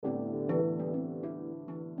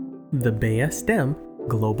The BEA STEM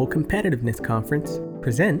Global Competitiveness Conference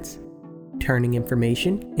presents Turning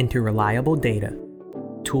Information into Reliable Data,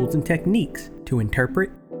 Tools and Techniques to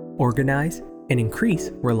Interpret, Organize, and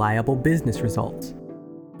Increase Reliable Business Results,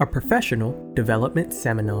 a professional development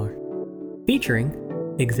seminar.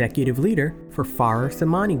 Featuring Executive Leader for Farah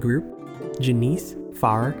Samani Group, Janice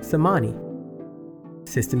Farah Samani,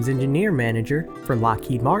 Systems Engineer Manager for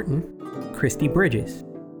Lockheed Martin, Christy Bridges,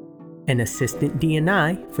 and Assistant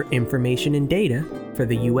D&I for Information and Data for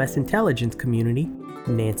the U.S. Intelligence Community,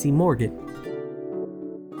 Nancy Morgan.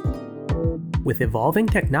 With evolving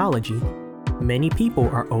technology, many people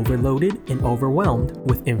are overloaded and overwhelmed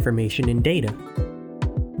with information and data.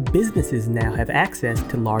 Businesses now have access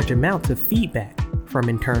to large amounts of feedback from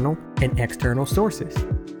internal and external sources.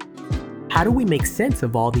 How do we make sense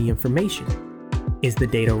of all the information? Is the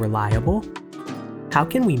data reliable? How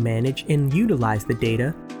can we manage and utilize the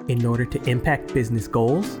data in order to impact business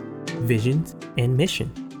goals, visions, and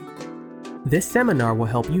mission? This seminar will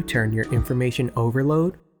help you turn your information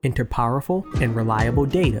overload into powerful and reliable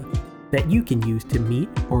data that you can use to meet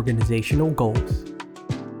organizational goals.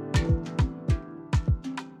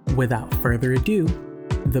 Without further ado,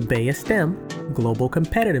 the BEA STEM Global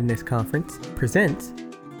Competitiveness Conference presents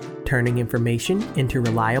Turning Information into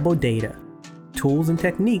Reliable Data, Tools and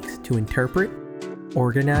Techniques to Interpret,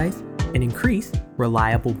 Organize, and Increase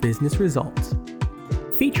Reliable Business Results.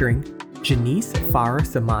 Featuring Janice Farah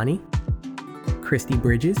Samani, Christy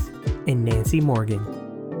Bridges, and Nancy Morgan.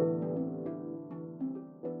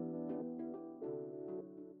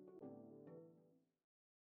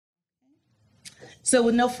 So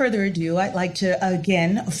with no further ado, I'd like to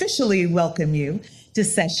again officially welcome you to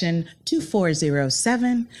session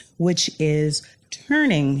 2407, which is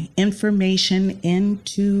Turning Information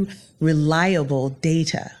into Reliable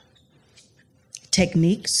Data,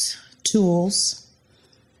 Techniques, Tools,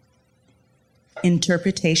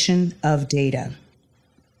 Interpretation of Data.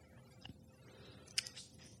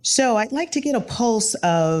 So I'd like to get a pulse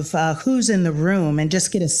of who's in the room and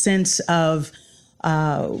just get a sense of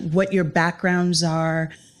what your backgrounds are.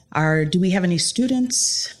 Do we have any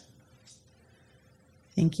students?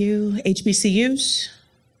 Thank you. HBCUs?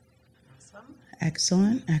 Awesome.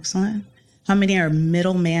 Excellent, excellent. How many are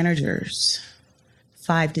middle managers?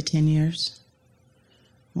 5 to 10 years.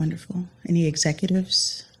 Wonderful. Any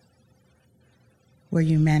executives? Were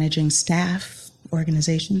you managing staff,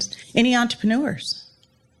 organizations? Any entrepreneurs?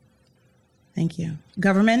 Thank you.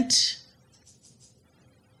 Government?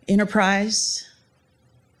 Enterprise?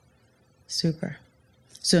 Super.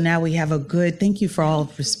 So now we have a good, thank you for all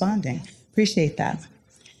responding. Appreciate that.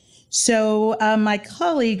 So my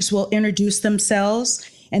colleagues will introduce themselves,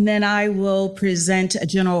 and then I will present a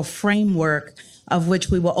general framework of which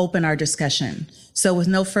we will open our discussion. So with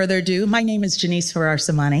no further ado, my name is Janice Farah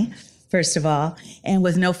Samani, first of all, and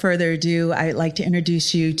with no further ado, I'd like to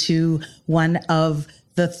introduce you to one of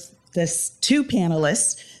the two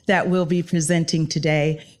panelists that will be presenting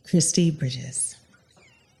today, Christy Bridges.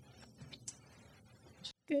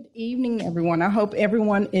 Good evening, everyone. I hope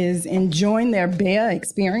everyone is enjoying their BEA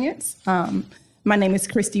experience. My name is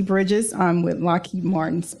Christy Bridges. I'm with Lockheed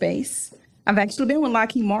Martin Space. I've actually been with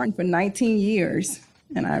Lockheed Martin for 19 years,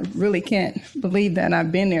 and I really can't believe that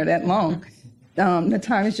I've been there that long. The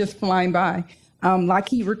time is just flying by.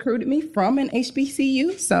 Lockheed recruited me from an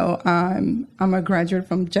HBCU, so I'm a graduate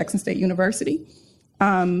from Jackson State University.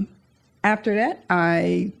 After that,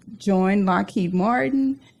 I joined Lockheed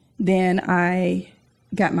Martin. Then I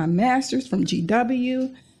got my master's from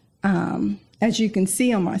GW. As you can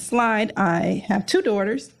see on my slide, I have 2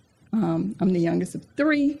 daughters. I'm the youngest of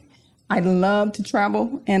 3. I love to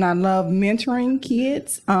travel and I love mentoring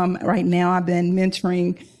kids. Right now I've been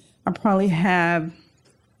mentoring, I probably have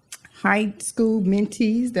high school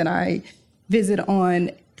mentees that I visit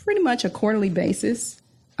on pretty much a quarterly basis,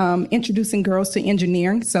 introducing girls to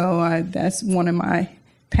engineering. So that's one of my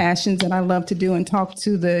passions that I love to do, and talk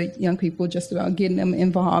to the young people just about getting them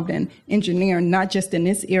involved in engineering, not just in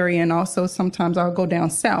this area. And also sometimes I'll go down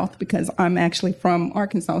south because I'm actually from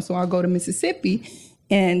Arkansas. So I'll go to Mississippi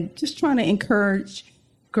and just trying to encourage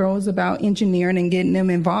girls about engineering and getting them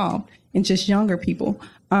involved, and just younger people.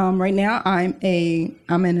 Right now I'm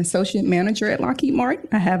an associate manager at Lockheed Martin.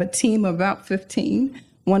 I have a team of about 15.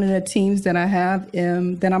 One of the teams that I have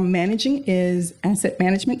that I'm managing is asset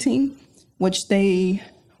management team, which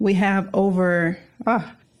we have over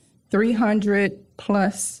 300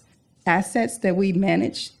 plus assets that we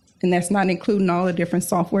manage, and that's not including all the different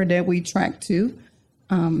software that we track to,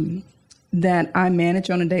 that I manage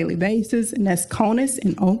on a daily basis, and that's CONUS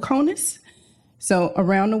and OCONUS. So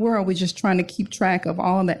around the world, we're just trying to keep track of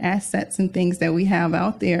all the assets and things that we have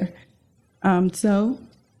out there. So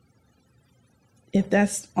if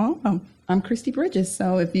that's all, I'm Christy Bridges.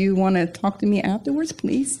 So if you want to talk to me afterwards,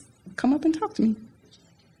 please come up and talk to me.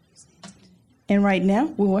 And right now,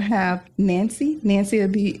 we will have Nancy. Nancy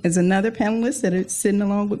is another panelist that is sitting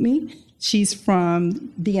along with me. She's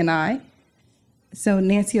from D&I. So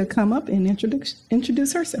Nancy will come up and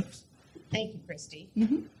introduce herself. Thank you, Christy.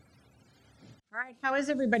 Mm-hmm. All right, how is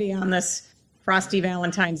everybody on this frosty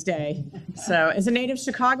Valentine's Day? So as a native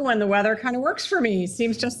Chicagoan, the weather kind of works for me.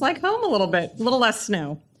 Seems just like home a little bit, a little less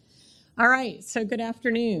snow. All right, so good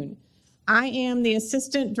afternoon. I am the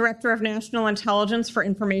Assistant Director of National Intelligence for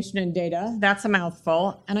Information and Data. That's a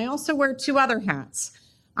mouthful. And I also wear two other hats.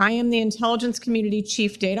 I am the Intelligence Community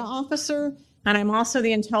Chief Data Officer, and I'm also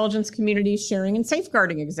the Intelligence Community Sharing and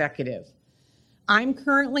Safeguarding Executive. I'm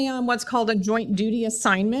currently on what's called a joint duty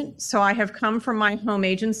assignment. So I have come from my home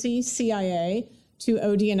agency, CIA, to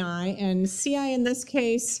ODNI, and CIA in this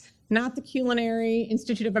case, not the Culinary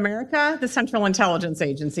Institute of America, the Central Intelligence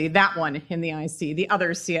Agency, that one in the IC, the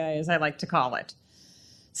other CIA as I like to call it.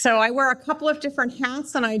 So I wear a couple of different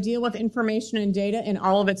hats and I deal with information and data in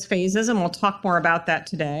all of its phases, and we'll talk more about that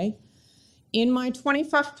today. In my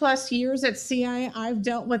 25 plus years at CIA, I've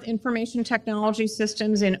dealt with information technology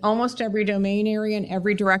systems in almost every domain area and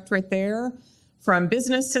every directorate there, from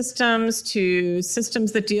business systems to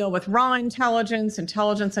systems that deal with raw intelligence,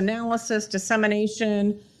 intelligence analysis,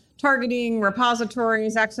 dissemination, targeting,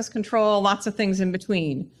 repositories, access control, lots of things in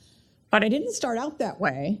between. But I didn't start out that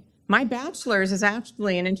way. My bachelor's is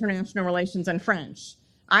actually in international relations and French.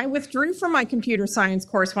 I withdrew from my computer science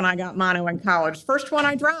course when I got mono in college. First one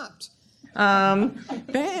I dropped.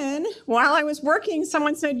 Then, while I was working,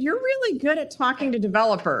 someone said, "You're really good at talking to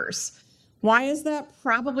developers." Why is that?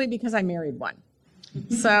 Probably because I married one.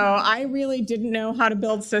 So I really didn't know how to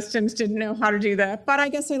build systems, didn't know how to do that. But I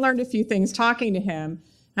guess I learned a few things talking to him.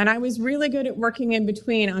 And I was really good at working in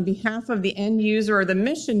between on behalf of the end user or the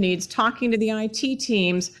mission needs, talking to the IT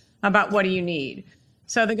teams about what do you need.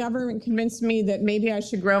 So the government convinced me that maybe I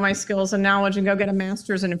should grow my skills and knowledge and go get a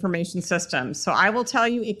master's in information systems. So I will tell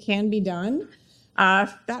you it can be done.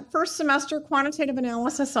 That first semester, quantitative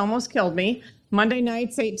analysis almost killed me. Monday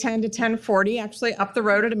nights, 8:10 to 10:40, actually up the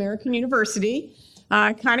road at American University.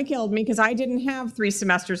 Kind of killed me because I didn't have 3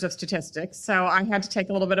 semesters of statistics. So I had to take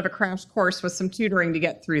a little bit of a crash course with some tutoring to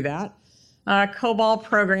get through that. COBOL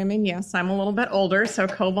programming, yes, I'm a little bit older, so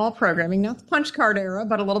COBOL programming, not the punch card era,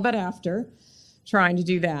 but a little bit after, trying to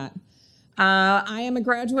do that. I am a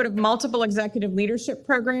graduate of multiple executive leadership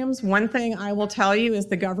programs. One thing I will tell you is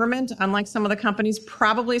the government, unlike some of the companies,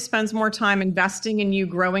 probably spends more time investing in you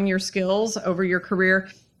growing your skills over your career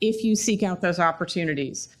if you seek out those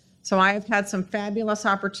opportunities. So I have had some fabulous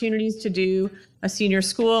opportunities to do a senior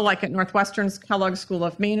school, like at Northwestern's Kellogg School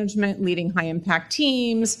of Management, leading high impact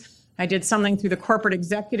teams. I did something through the Corporate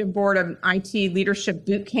Executive Board of IT Leadership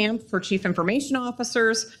Boot Camp for Chief Information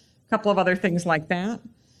Officers, a couple of other things like that.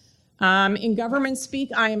 In government speak,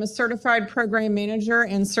 I am a certified program manager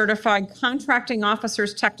and certified contracting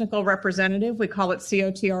officers technical representative. We call it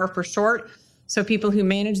COTR for short. So people who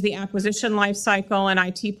manage the acquisition lifecycle and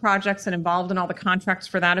IT projects and involved in all the contracts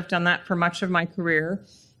for that have done that for much of my career.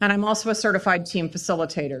 And I'm also a certified team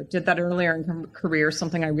facilitator. Did that earlier in career,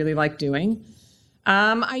 something I really like doing.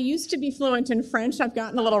 I used to be fluent in French. I've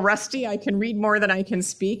gotten a little rusty. I can read more than I can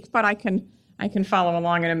speak, but I can follow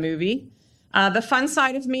along in a movie. The fun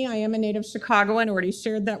side of me, I am a native Chicagoan, already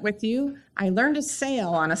shared that with you. I learned to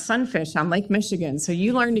sail on a sunfish on Lake Michigan. So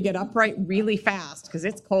you learn to get upright really fast because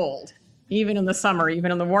it's cold. Even in the summer, even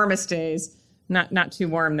in the warmest days, not too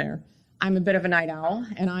warm there. I'm a bit of a night owl,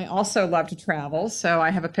 and I also love to travel. So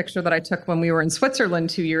I have a picture that I took when we were in Switzerland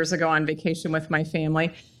 2 years ago on vacation with my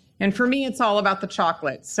family. And for me, it's all about the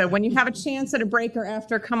chocolate. So when you have a chance at a break or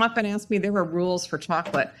after, come up and ask me. There are rules for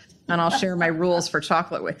chocolate, and I'll share my rules for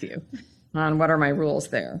chocolate with you on what are my rules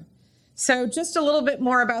there. So just a little bit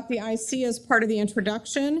more about the IC as part of the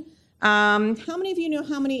introduction. How many of you know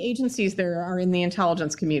how many agencies there are in the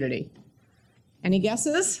intelligence community? Any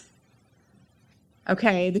guesses?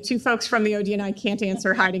 Okay, the 2 folks from the ODNI can't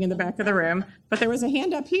answer, hiding in the back of the room, but there was a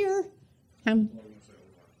hand up here.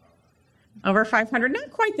 Over 500, not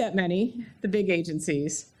quite that many, the big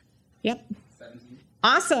agencies. Yep. 17.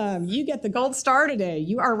 Awesome, you get the gold star today.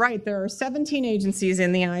 You are right, there are 17 agencies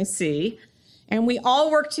in the IC, and we all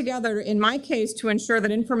work together, in my case, to ensure that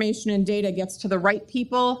information and data gets to the right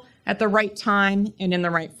people at the right time and in the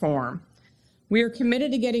right form. We are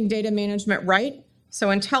committed to getting data management right, so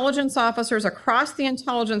intelligence officers across the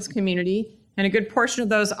intelligence community And a good portion of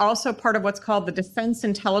those also part of what's called the Defense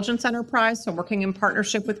Intelligence Enterprise, so working in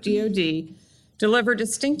partnership with DoD, deliver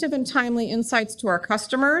distinctive and timely insights to our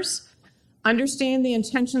customers, understand the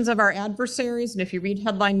intentions of our adversaries, and if you read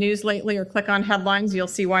headline news lately or click on headlines, you'll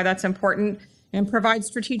see why that's important, and provide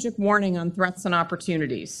strategic warning on threats and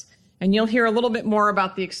opportunities. And you'll hear a little bit more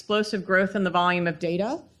about the explosive growth in the volume of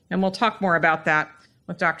data, and we'll talk more about that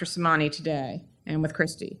with Dr. Samani today and with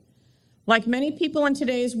Christy. Like many people in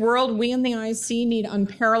today's world, we in the IC need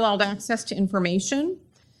unparalleled access to information.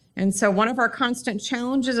 And so one of our constant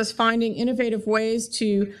challenges is finding innovative ways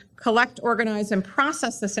to collect, organize, and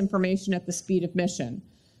process this information at the speed of mission.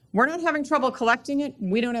 We're not having trouble collecting it.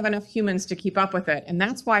 We don't have enough humans to keep up with it. And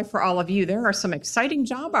that's why for all of you, there are some exciting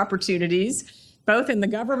job opportunities, both in the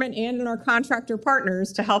government and in our contractor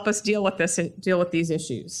partners, to help us deal with these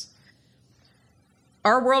issues.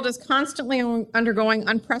 Our world is constantly undergoing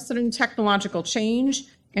unprecedented technological change,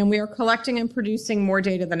 and we are collecting and producing more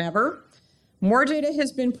data than ever. More data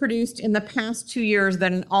has been produced in the past 2 years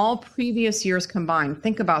than in all previous years combined.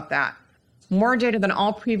 Think about that. More data than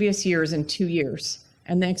all previous years in 2 years,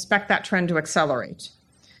 and they expect that trend to accelerate.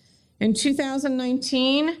 In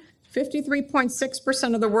 2019,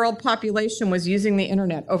 53.6% of the world population was using the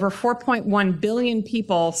internet. Over 4.1 billion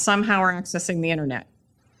people somehow are accessing the internet.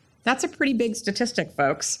 That's a pretty big statistic,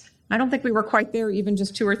 folks. I don't think we were quite there even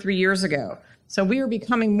just 2 or 3 years ago. So we are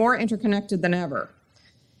becoming more interconnected than ever.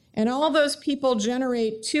 And all those people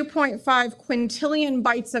generate 2.5 quintillion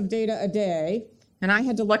bytes of data a day. And I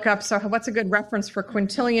had to look up, so what's a good reference for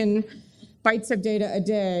quintillion bytes of data a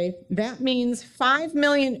day? That means 5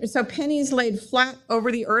 million, so pennies laid flat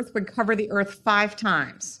over the earth would cover the earth 5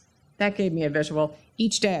 times. That gave me a visual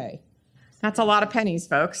each day. That's a lot of pennies,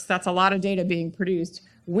 folks. That's a lot of data being produced.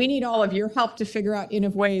 We need all of your help to figure out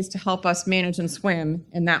innovative ways to help us manage and swim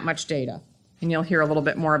in that much data. And you'll hear a little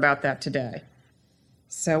bit more about that today.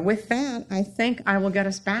 So with that, I think I will get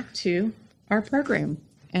us back to our program.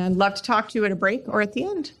 And I'd love to talk to you at a break or at the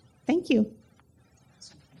end. Thank you.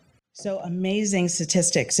 So amazing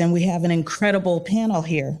statistics, and we have an incredible panel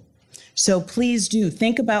here. So please do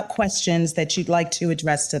think about questions that you'd like to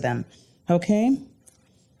address to them. Okay?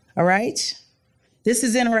 All right? This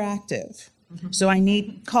is interactive. So I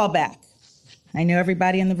need callback. I know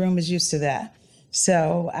everybody in the room is used to that.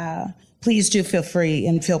 So please do feel free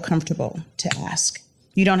and feel comfortable to ask.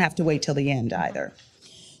 You don't have to wait till the end either.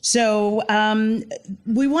 So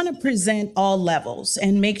we want to present all levels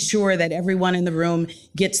and make sure that everyone in the room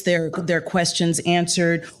gets their questions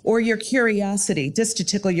answered, or your curiosity, just to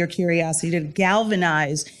tickle your curiosity, to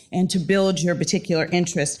galvanize and to build your particular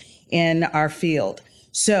interest in our field.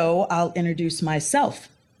 So I'll introduce myself.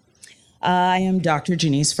 I am Dr.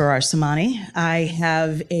 Janice Farrar Samani.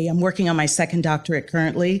 I'm working on my second doctorate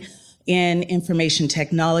currently in information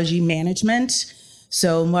technology management.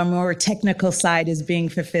 So my more technical side is being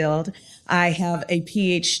fulfilled. I have a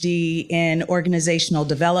PhD in organizational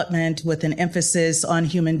development with an emphasis on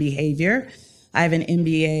human behavior. I have an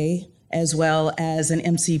MBA as well as an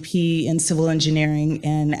MCP in civil engineering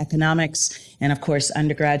and economics, and of course,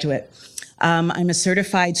 undergraduate. I'm a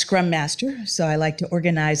certified Scrum Master, so I like to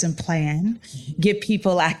organize and plan, get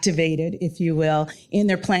people activated, if you will, in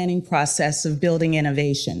their planning process of building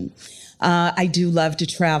innovation. I do love to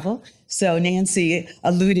travel. So Nancy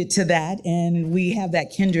alluded to that, and we have that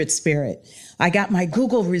kindred spirit. I got my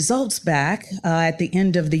Google results back at the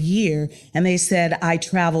end of the year, and they said I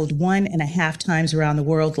traveled 1.5 times around the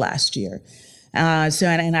world last year.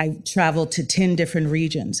 And I traveled to 10 different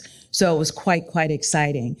regions. So it was quite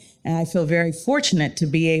exciting. And I feel very fortunate to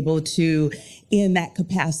be able to, in that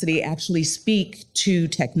capacity, actually speak to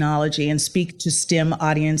technology and speak to STEM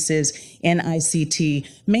audiences in ICT,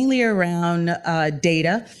 mainly around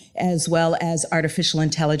data, as well as artificial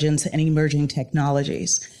intelligence and emerging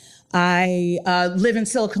technologies. I live in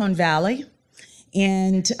Silicon Valley,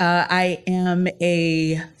 and I am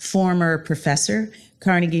a former professor.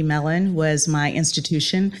 Carnegie Mellon was my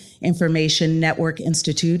institution. Information Network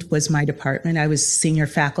Institute was my department. I was senior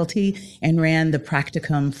faculty and ran the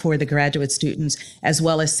practicum for the graduate students, as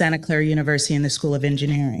well as Santa Clara University and the School of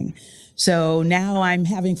Engineering. So now I'm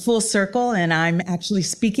having full circle, and I'm actually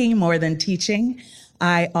speaking more than teaching.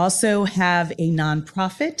 I also have a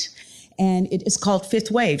nonprofit, and it is called Fifth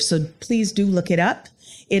Wave. So please do look it up.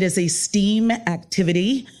 It is a STEAM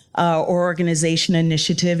activity or organization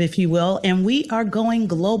initiative, if you will, and we are going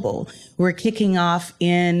global. We're kicking off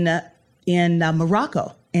in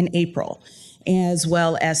Morocco in April, as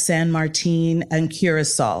well as San Martin and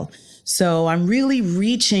Curacao. So I'm really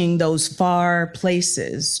reaching those far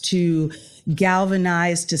places to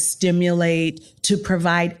galvanize, to stimulate, to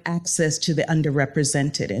provide access to the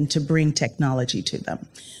underrepresented and to bring technology to them.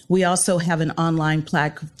 We also have an online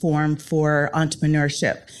platform for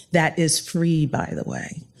entrepreneurship that is free, by the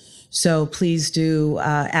way. So please do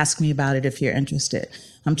ask me about it if you're interested.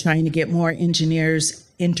 I'm trying to get more engineers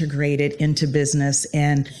integrated into business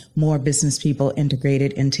and more business people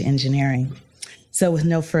integrated into engineering. So with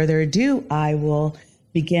no further ado, I will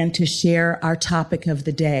begin to share our topic of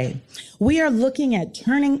the day. We are looking at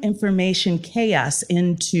turning information chaos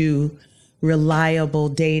into reliable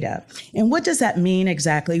data. And what does that mean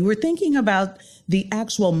exactly? We're thinking about the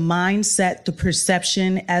actual mindset, the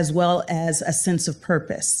perception, as well as a sense of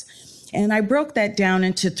purpose. And I broke that down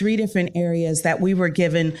into 3 different areas that we were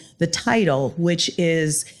given the title, which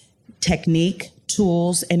is technique,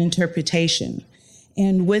 tools, and interpretation.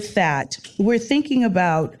 And with that, we're thinking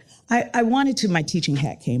about, I wanted to, my teaching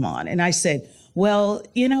hat came on, and I said, well,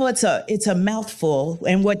 you know, it's a mouthful,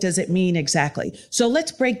 and what does it mean exactly? So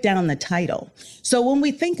let's break down the title. So when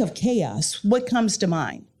we think of chaos, what comes to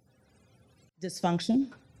mind?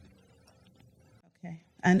 Dysfunction, okay,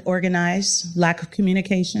 unorganized, lack of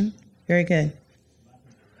communication. Very good.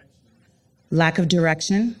 Lack of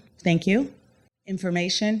direction. Thank you.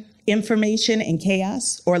 Information and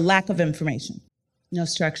chaos, or lack of information. No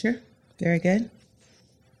structure. Very good.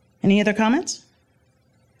 Any other comments?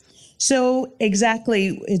 So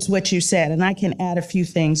exactly, it's what you said, and I can add a few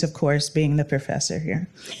things, of course, being the professor here.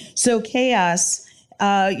 So chaos,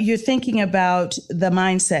 you're thinking about the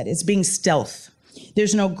mindset. It's being stealth.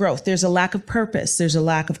 There's no growth. There's a lack of purpose. There's a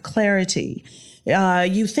lack of clarity.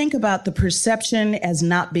 You think about the perception as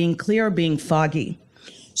not being clear, being foggy.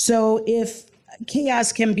 So if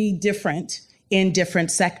chaos can be different in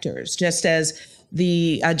different sectors, just as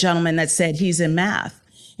the gentleman that said he's in math.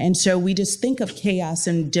 And so we just think of chaos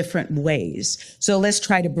in different ways. So let's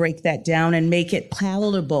try to break that down and make it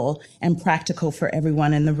palatable and practical for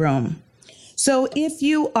everyone in the room. So if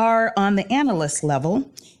you are on the analyst level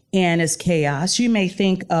and as chaos, you may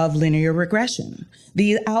think of linear regression,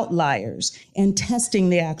 the outliers, and testing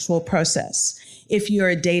the actual process. If you're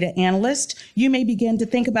a data analyst, you may begin to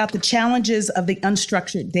think about the challenges of the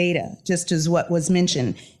unstructured data, just as what was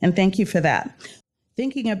mentioned. And thank you for that.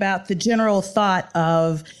 Thinking about the general thought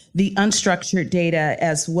of the unstructured data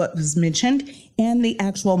as what was mentioned, and the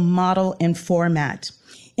actual model and format.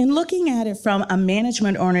 In looking at it from a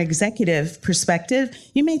management or an executive perspective,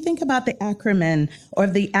 you may think about the acronym or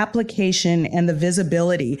the application and the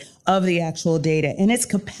visibility of the actual data and its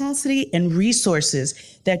capacity and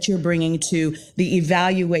resources that you're bringing to the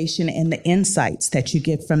evaluation and the insights that you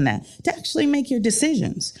get from that to actually make your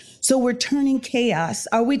decisions. So we're turning chaos.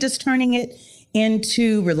 Are we just turning it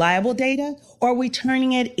into reliable data, or are we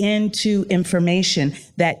turning it into information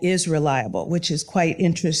that is reliable, which is quite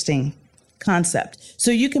interesting concept.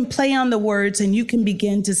 So you can play on the words and you can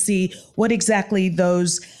begin to see what exactly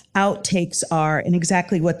those outtakes are and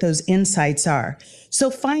exactly what those insights are. So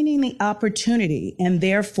finding the opportunity, and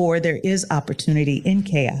therefore there is opportunity in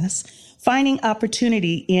chaos, finding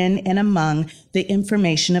opportunity in and among the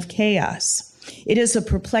information of chaos. It is a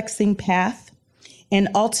perplexing path and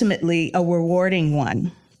ultimately a rewarding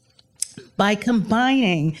one. By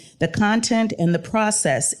combining the content and the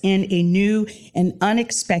process in a new and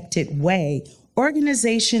unexpected way,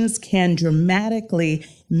 organizations can dramatically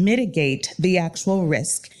mitigate the actual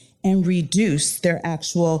risk and reduce their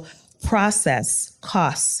actual process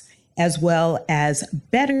costs, as well as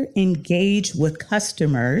better engage with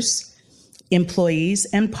customers, employees,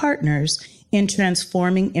 and partners in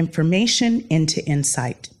transforming information into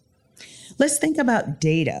insight. Let's think about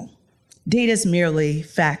data. Data is merely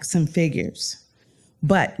facts and figures,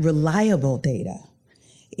 but reliable data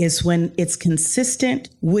is when it's consistent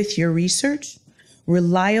with your research.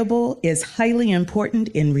 Reliable is highly important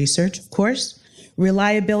in research, of course.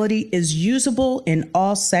 Reliability is usable in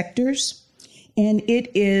all sectors, and it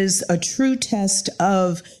is a true test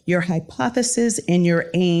of your hypothesis and your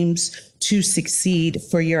aims to succeed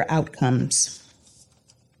for your outcomes.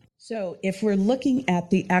 So if we're looking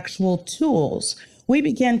at the actual tools, we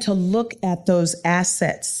begin to look at those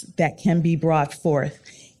assets that can be brought forth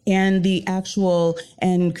and the actual,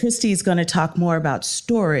 and Christy's going to talk more about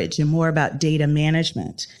storage and more about data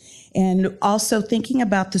management, and also thinking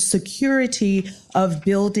about the security of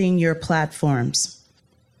building your platforms.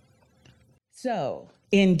 So,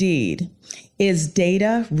 indeed, is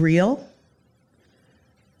data real?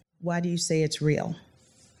 Why do you say it's real?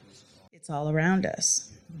 It's all around us.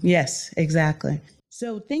 Yes, exactly.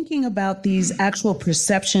 So thinking about these actual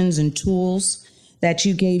perceptions and tools that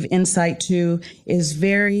you gave insight to is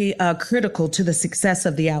very critical to the success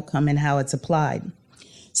of the outcome and how it's applied.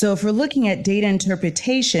 So if we're looking at data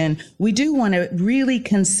interpretation, we do want to really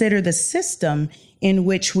consider the system in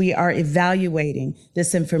which we are evaluating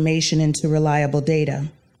this information into reliable data.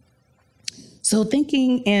 So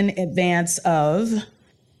thinking in advance of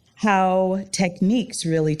how techniques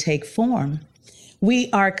really take form.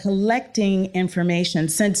 We are collecting information.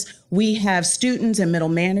 Since we have students and middle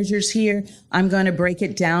managers here, I'm going to break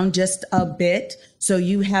it down just a bit so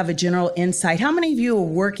you have a general insight. How many of you are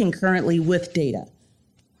working currently with data?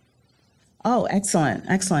 Oh, excellent,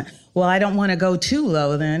 excellent. Well, I don't want to go too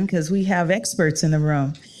low then because we have experts in the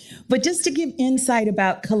room. But just to give insight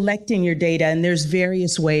about collecting your data, and there's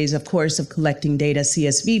various ways, of course, of collecting data,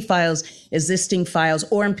 CSV files, existing files,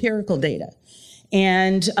 or empirical data.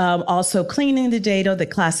 And also cleaning the data, the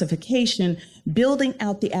classification, building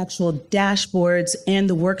out the actual dashboards and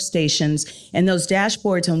the workstations. And those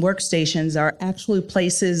dashboards and workstations are actually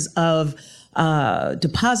places of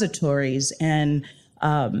depositories and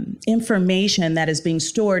information that is being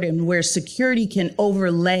stored and where security can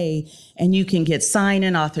overlay and you can get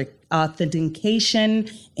sign-in authentication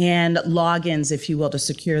and logins, if you will, to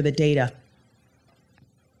secure the data.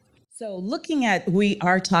 So we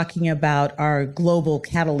are talking about our global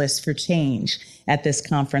catalyst for change at this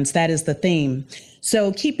conference. That is the theme.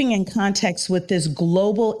 So keeping in context with this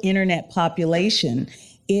global internet population,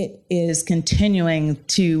 it is continuing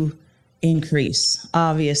to increase,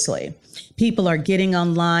 obviously. People are getting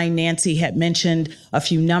online. Nancy had mentioned a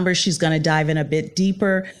few numbers. She's going to dive in a bit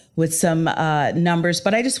deeper with some numbers,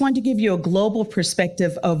 but I just wanted to give you a global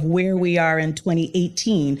perspective of where we are in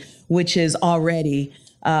 2018, which is already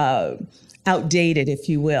outdated, if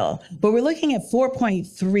you will. But we're looking at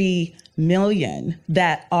 4.3 million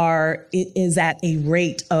that is at a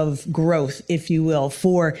rate of growth, if you will,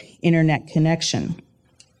 for internet connection.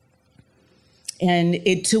 And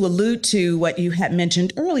to allude to what you had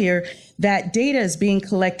mentioned earlier, that data is being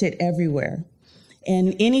collected everywhere.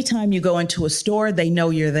 And anytime you go into a store, they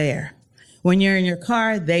know you're there. When you're in your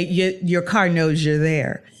car, your car knows you're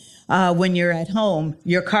there. When you're at home,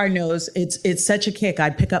 your car knows. It's such a kick. I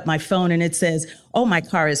pick up my phone and it says, "Oh, my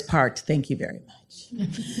car is parked. Thank you very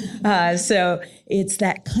much." So it's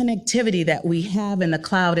that connectivity that we have in the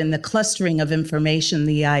cloud and the clustering of information,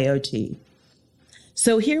 the IoT.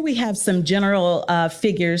 So here we have some general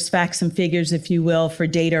figures, facts and figures, if you will, for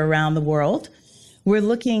data around the world. We're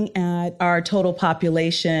looking at our total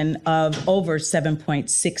population of over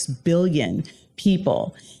 7.6 billion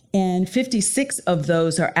people. And 56 of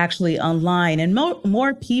those are actually online. And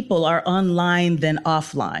more people are online than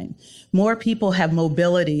offline. More people have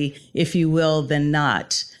mobility, if you will, than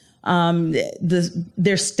not.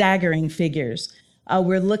 They're staggering figures.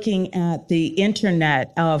 We're looking at the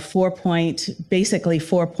internet of basically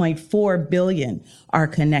 4.4 billion are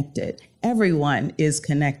connected. Everyone is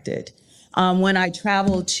connected. When I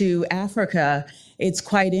travel to Africa, it's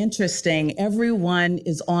quite interesting. Everyone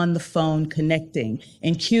is on the phone connecting.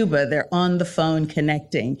 In Cuba, they're on the phone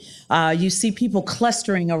connecting. You see people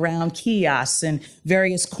clustering around kiosks in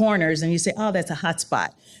various corners, and you say, oh, that's a hotspot,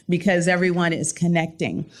 because everyone is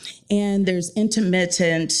connecting. And there's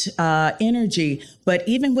intermittent energy, but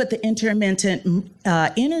even with the intermittent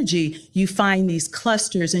energy, you find these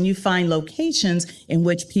clusters and you find locations in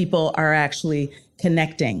which people are actually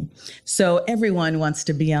connecting. So everyone wants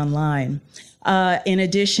to be online. In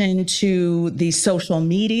addition to the social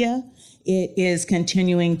media, it is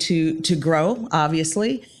continuing to grow,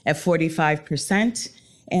 obviously, at 45%.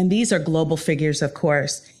 And these are global figures, of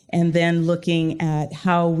course. And then looking at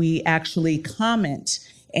how we actually comment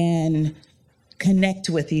and connect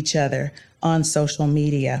with each other on social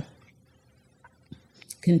media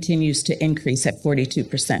continues to increase at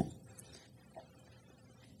 42%.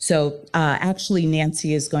 So actually,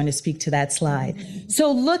 Nancy is going to speak to that slide.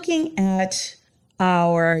 So looking at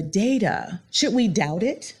our data, should we doubt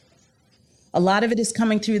it? A lot of it is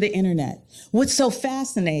coming through the internet. What's so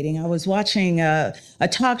fascinating, I was watching a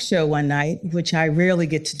talk show one night, which I rarely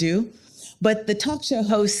get to do, but the talk show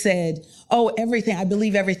host said, oh, I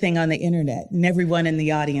believe everything on the internet, and everyone in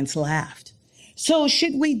the audience laughed. So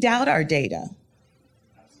should we doubt our data?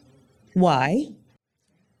 Why?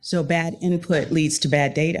 So bad input leads to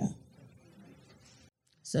bad data.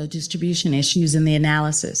 So distribution issues in the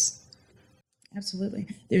analysis. Absolutely.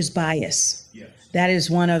 There's bias. Yes. That is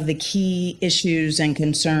one of the key issues and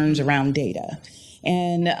concerns around data.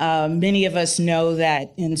 And many of us know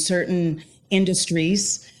that in certain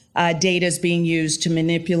industries, data is being used to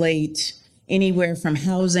manipulate anywhere from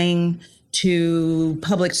housing to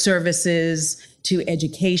public services to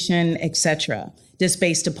education, et cetera, just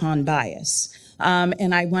based upon bias.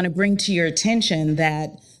 And I want to bring to your attention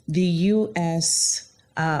that the U.S.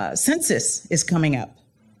 Census is coming up.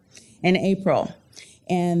 in April.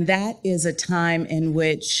 And that is a time in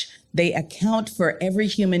which they account for every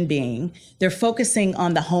human being. They're focusing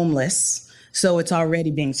on the homeless, so it's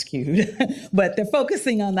already being skewed, but they're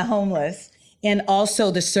focusing on the homeless and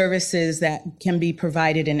also the services that can be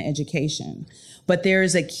provided in education. But there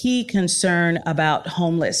is a key concern about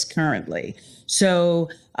homeless currently. So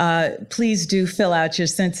please do fill out your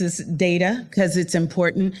census data because it's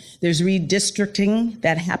important. There's redistricting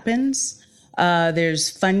that happens. There's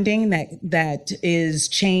funding that is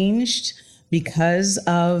changed because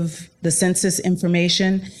of the census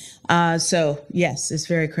information. So yes, it's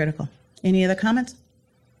very critical. Any other comments?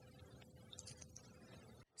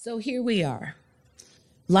 So here we are.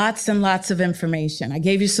 Lots and lots of information. I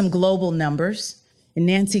gave you some global numbers, and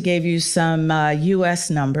Nancy gave you some US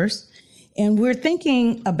numbers. And we're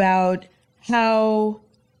thinking about how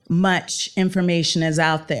much information is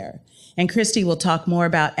out there. And Christy will talk more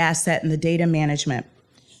about asset and the data management.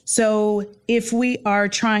 So if we are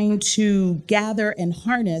trying to gather and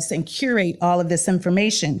harness and curate all of this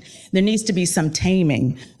information, there needs to be some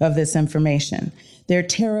taming of this information. There are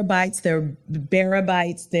terabytes, there are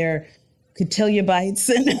barabytes, there are cotillibytes,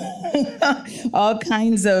 and all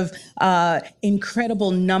kinds of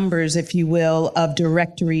incredible numbers, if you will, of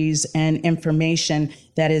directories and information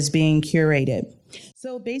that is being curated.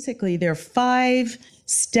 So basically, there are 5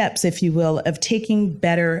 steps, if you will, of taking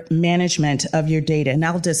better management of your data. And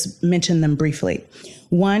I'll just mention them briefly.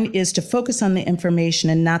 One is to focus on the information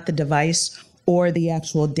and not the device or the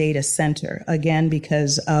actual data center, again,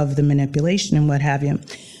 because of the manipulation and what have you.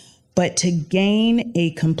 But to gain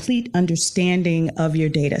a complete understanding of your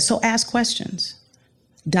data. So ask questions,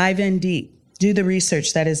 dive in deep, do the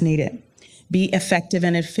research that is needed, be effective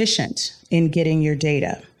and efficient in getting your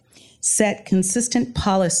data. Set consistent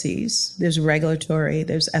policies, there's regulatory,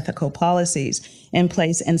 there's ethical policies in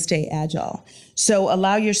place, and stay agile. So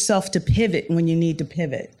allow yourself to pivot when you need to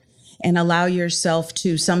pivot, and allow yourself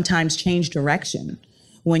to sometimes change direction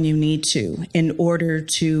when you need to in order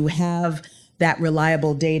to have that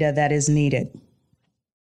reliable data that is needed.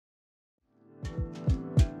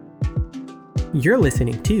 You're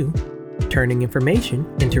listening to Turning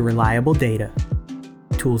Information into Reliable Data,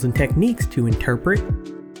 tools and techniques to interpret,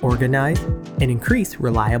 organize, and increase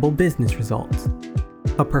reliable business results.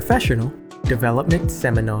 A professional development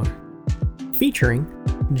seminar featuring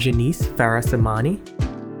Janice Farasamani,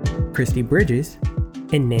 Christy Bridges,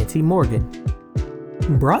 and Nancy Morgan.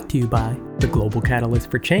 Brought to you by the Global Catalyst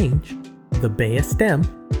for Change, the BEA STEM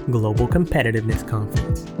Global Competitiveness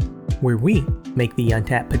Conference, where we make the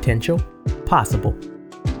untapped potential possible.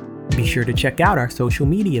 Be sure to check out our social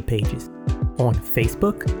media pages on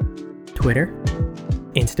Facebook, Twitter,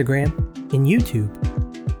 Instagram, and YouTube.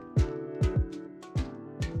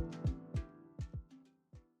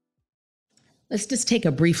 Let's just take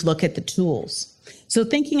a brief look at the tools. So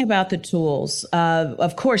thinking about the tools,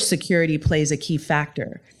 of course, security plays a key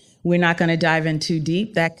factor. We're not going to dive in too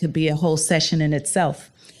deep. That could be a whole session in itself.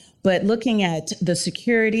 But looking at the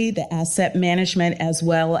security, the asset management, as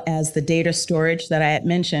well as the data storage that I had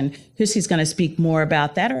mentioned, Christy's going to speak more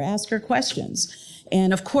about that or ask her questions.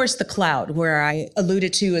 And of course, the cloud, where I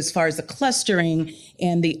alluded to as far as the clustering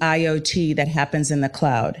and the IoT that happens in the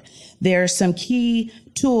cloud. There are some key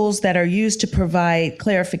tools that are used to provide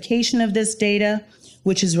clarification of this data,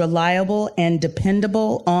 which is reliable and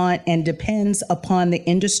dependable on and depends upon the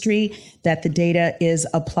industry that the data is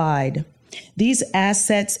applied. These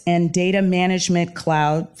assets and data management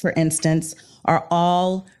cloud, for instance, are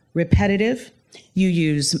all repetitive. You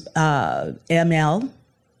use ML,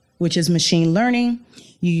 which is machine learning.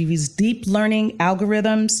 You use deep learning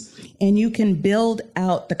algorithms, and you can build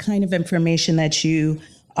out the kind of information that you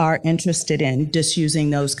are interested in just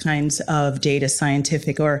using those kinds of data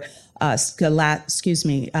scientific or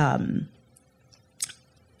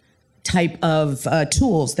type of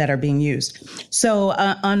tools that are being used. So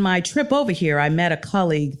on my trip over here, I met a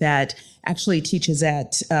colleague that actually teaches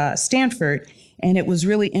at Stanford, and it was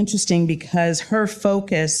really interesting because her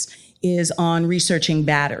focus is on researching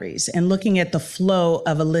batteries and looking at the flow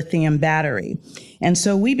of a lithium battery. And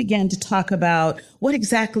so we began to talk about what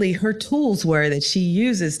exactly her tools were that she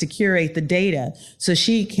uses to curate the data so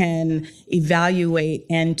she can evaluate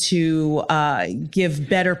and to give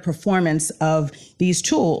better performance of these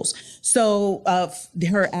tools. So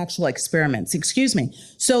her actual experiments,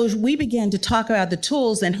 So we began to talk about the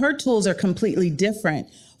tools, and her tools are completely different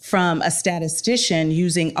from a statistician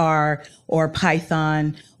using R or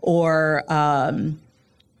Python or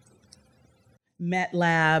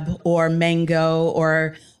MATLAB or Mango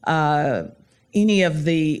or any of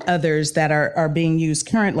the others that are being used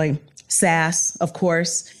currently. SAS, of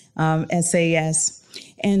course, SAS.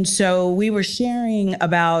 And so we were sharing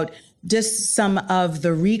about just some of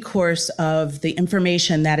the recourse of the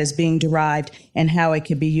information that is being derived and how it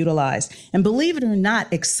could be utilized. And believe it or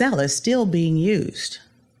not, Excel is still being used.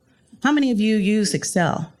 How many of you use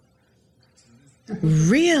Excel?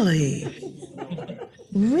 Really?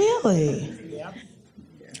 Really?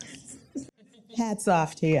 Hats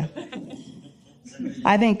off to you.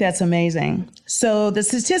 I think that's amazing. So the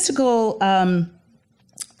statistical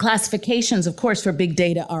classifications, of course, for big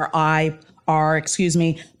data are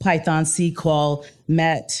Python, SQL,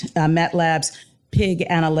 MATLAB's, Pig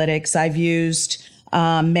Analytics. I've used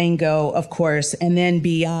Mango, of course, and then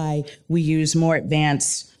BI, we use more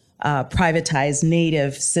advanced privatized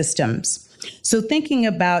native systems. So thinking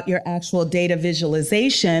about your actual data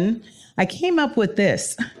visualization, I came up with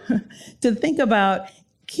this to think about,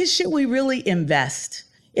 should we really invest?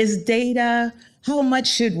 Is data, how much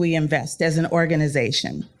should we invest as an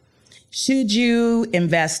organization? Should you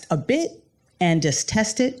invest a bit and just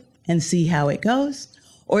test it and see how it goes?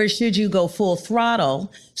 Or should you go full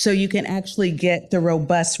throttle so you can actually get the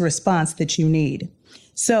robust response that you need?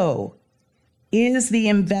 So, is the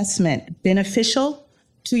investment beneficial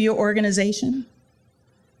to your organization?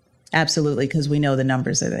 Absolutely, because we know the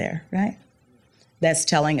numbers are there, right? That's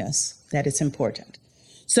telling us that it's important.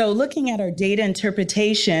 So looking at our data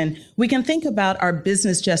interpretation, we can think about our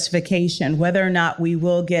business justification, whether or not we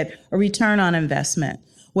will get a return on investment,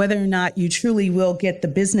 whether or not you truly will get the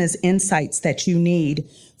business insights that you need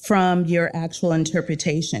from your actual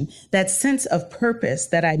interpretation, that sense of purpose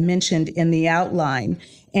that I mentioned in the outline,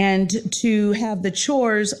 and to have the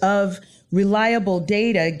chores of reliable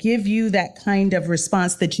data give you that kind of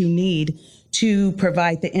response that you need to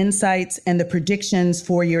provide the insights and the predictions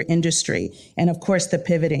for your industry, and of course, the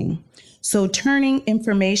pivoting. So turning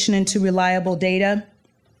information into reliable data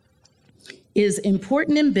is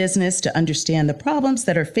important in business to understand the problems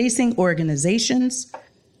that are facing organizations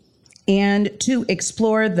and to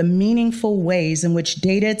explore the meaningful ways in which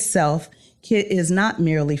data itself is not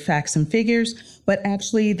merely facts and figures, but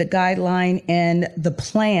actually the guideline and the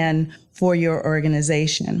plan for your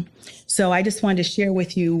organization. So I just wanted to share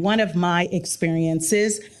with you one of my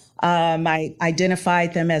experiences. I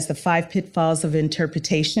identified them as the 5 pitfalls of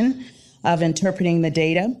interpretation, of interpreting the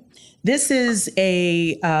data. This is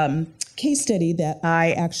a case study that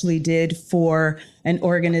I actually did for an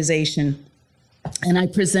organization, and I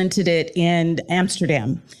presented it in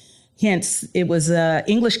Amsterdam. Hence, it was an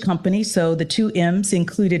English company, so the 2 M's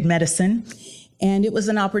included medicine. And it was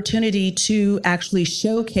an opportunity to actually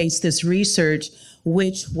showcase this research,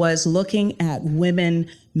 which was looking at women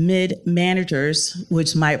mid-managers,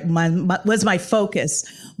 which was my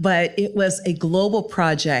focus. But it was a global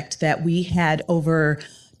project that we had over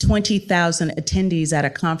 20,000 attendees at a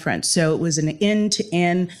conference. So it was an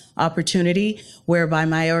end-to-end opportunity whereby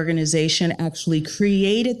my organization actually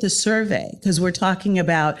created the survey, because we're talking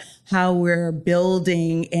about how we're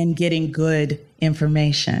building and getting good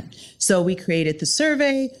information. So we created the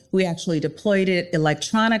survey, we actually deployed it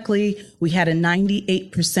electronically, we had a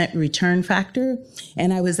 98% return factor,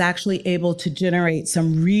 and I was actually able to generate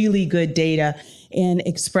some really good data in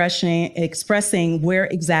expressing where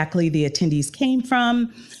exactly the attendees came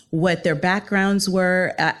from, what their backgrounds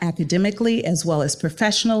were academically as well as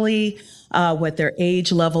professionally, what their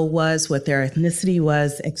age level was, what their ethnicity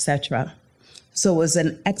was, etc. So it was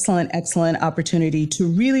an excellent, excellent opportunity to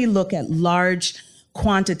really look at large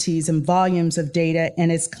quantities and volumes of data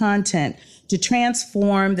and its content to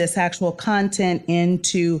transform this actual content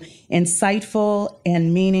into insightful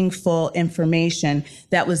and meaningful information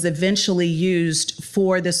that was eventually used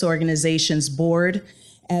for this organization's board,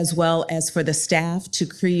 as well as for the staff to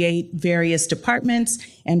create various departments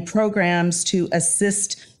and programs to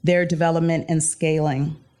assist their development and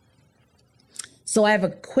scaling. So I have a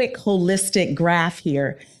quick holistic graph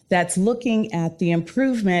here that's looking at the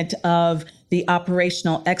improvement of the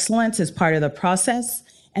operational excellence as part of the process,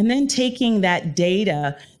 and then taking that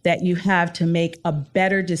data that you have to make a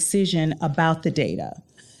better decision about the data.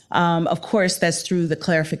 Of course, that's through the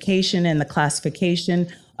clarification and the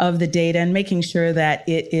classification of the data and making sure that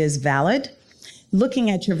it is valid. Looking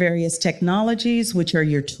at your various technologies, which are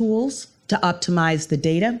your tools to optimize the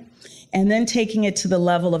data, and then taking it to the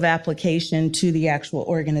level of application to the actual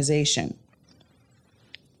organization.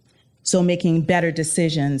 So making better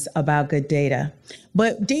decisions about good data.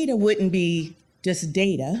 But data wouldn't be just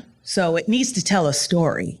data, so it needs to tell a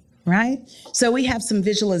story, right? So we have some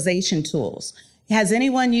visualization tools. Has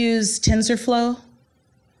anyone used TensorFlow?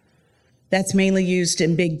 That's mainly used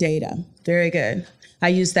in big data. Very good. I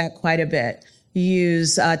use that quite a bit. You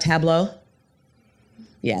use Tableau?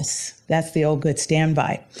 Yes, that's the old good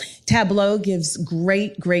standby. Tableau gives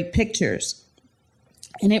great pictures,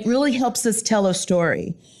 and it really helps us tell a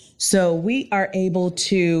story. So we are able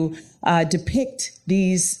to depict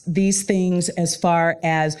these things as far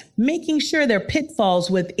as making sure there are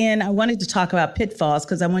pitfalls within. I wanted to talk about pitfalls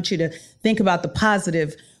because I want you to think about the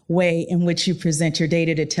positive way in which you present your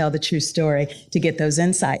data to tell the true story to get those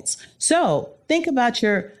insights. So think about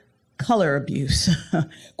your color abuse.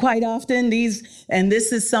 Quite often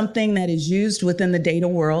this is something that is used within the data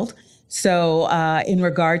world. So in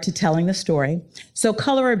regard to telling the story. So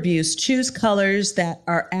color abuse, choose colors that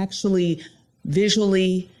are actually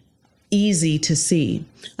visually easy to see.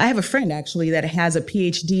 I have a friend actually that has a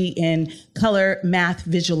PhD in color math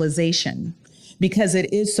visualization because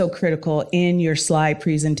it is so critical in your slide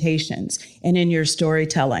presentations and in your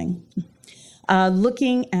storytelling.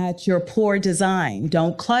 Looking at your poor design,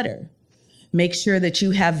 don't clutter. Make sure that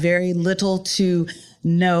you have very little to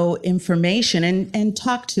no information and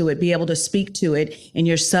talk to it, be able to speak to it in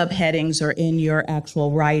your subheadings or in your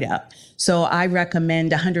actual write-up. So I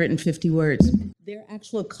recommend 150 words. They're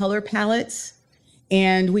actual color palettes,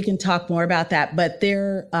 and we can talk more about that, but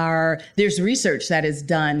there's research that is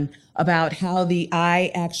done about how the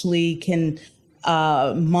eye actually can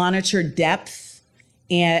monitor depth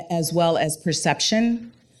as well as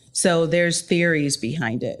perception. So there's theories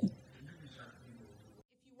behind it.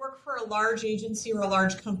 For a large agency or a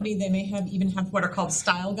large company, they may even have what are called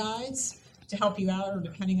style guides to help you out, or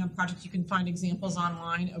depending on projects, you can find examples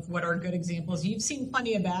online of what are good examples. You've seen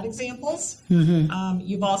plenty of bad examples.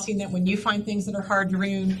 You've all seen that when you find things that are hard to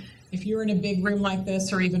read, if you're in a big room like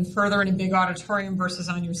this, or even further in a big auditorium versus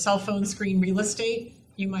on your cell phone screen real estate,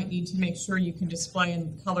 you might need to make sure you can display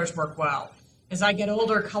and colors work well. As I get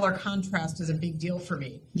older, color contrast is a big deal for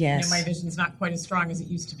me. Yes. My vision's not quite as strong as it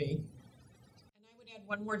used to be.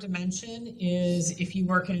 One more dimension is if you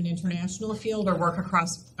work in an international field or work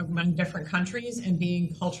among different countries, and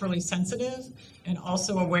being culturally sensitive and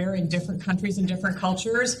also aware in different countries and different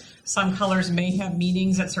cultures. Some colors may have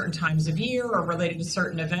meanings at certain times of year or related to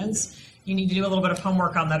certain events. You need to do a little bit of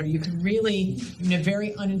homework on that, or you can really, in a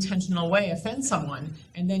very unintentional way, offend someone,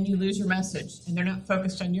 and then you lose your message. And they're not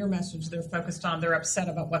focused on your message, they're upset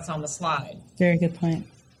about what's on the slide. Very good point.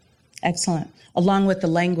 Excellent. Along with the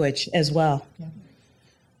language as well. Yeah.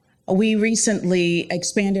 We recently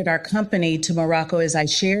expanded our company to Morocco, as I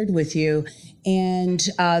shared with you, and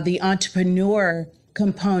the entrepreneur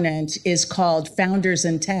component is called Founders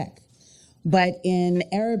in Tech. But in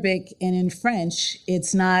Arabic and in French,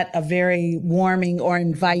 it's not a very warming or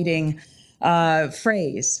inviting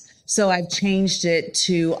phrase. So I've changed it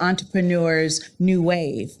to Entrepreneurs New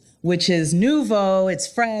Wave, which is nouveau, it's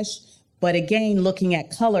fresh, but again, looking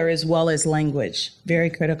at color as well as language. Very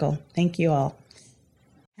critical. Thank you all.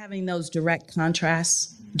 Having those direct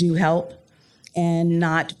contrasts do help, and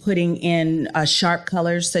not putting in sharp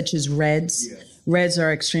colors such as reds. Yes. Reds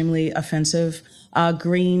are extremely offensive.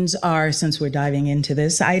 Greens are, since we're diving into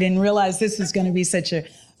this, I didn't realize this was going to be such a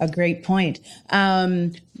great point.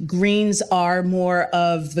 Greens are more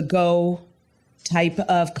of the go type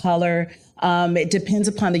of color. It depends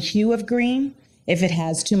upon the hue of green. If it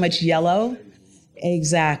has too much yellow,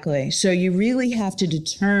 exactly. So you really have to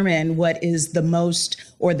determine what is the most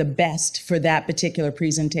or the best for that particular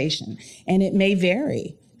presentation. And it may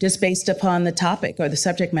vary just based upon the topic or the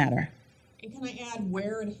subject matter. And can I add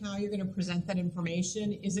where and how you're going to present that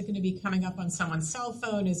information? Is it going to be coming up on someone's cell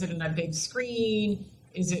phone? Is it on a big screen?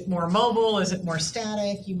 Is it more mobile? Is it more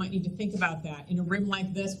static? You might need to think about that. In a room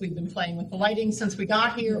like this, we've been playing with the lighting since we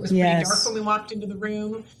got here. It was pretty dark when we walked into the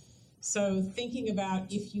room. So thinking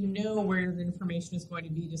about if you know where your information is going to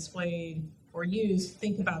be displayed or used,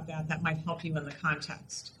 think about that. That might help you in the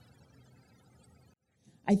context.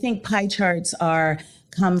 I think pie charts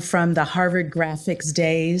come from the Harvard graphics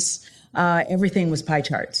days. Everything was pie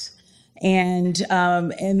charts. And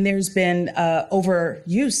there's been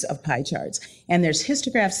overuse of pie charts. And there's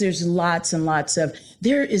histographs. There's lots and lots of,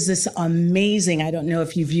 there is this amazing, I don't know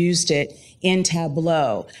if you've used it, in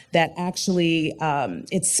Tableau that actually,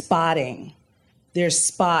 it's spotting. There's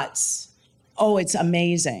spots. Oh, it's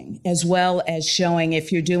amazing. As well as showing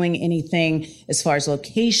if you're doing anything as far as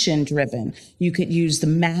location driven, you could use the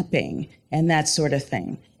mapping and that sort of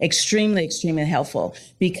thing. Extremely, extremely helpful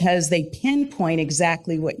because they pinpoint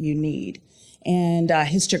exactly what you need. And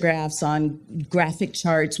histographs on graphic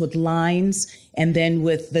charts with lines and then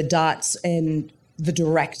with the dots and the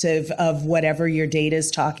directive of whatever your data is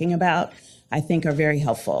talking about, I think are very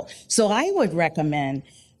helpful. So I would recommend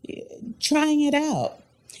trying it out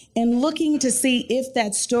and looking to see if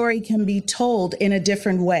that story can be told in a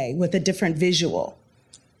different way with a different visual.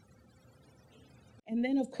 And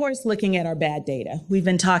then, of course, looking at our bad data. We've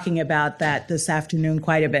been talking about that this afternoon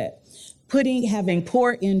quite a bit. Having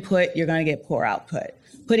poor input, you're going to get poor output.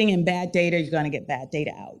 Putting in bad data, you're going to get bad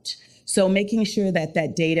data out. So making sure that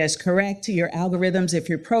that data is correct, your algorithms, if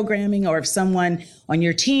you're programming or if someone on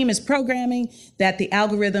your team is programming, that the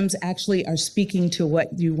algorithms actually are speaking to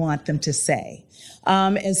what you want them to say.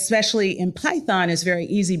 Especially in Python, it's very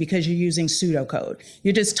easy because you're using pseudocode.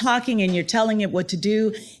 You're just talking and you're telling it what to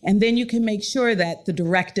do, and then you can make sure that the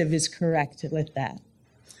directive is correct with that.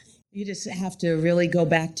 You just have to really go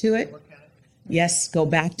back to it. Yes, go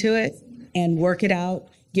back to it and work it out.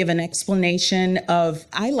 Give an explanation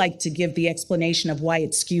I like to give the explanation of why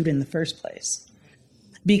it's skewed in the first place.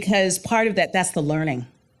 Because part of that's the learning.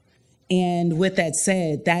 And with that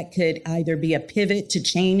said, that could either be a pivot to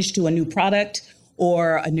change to a new product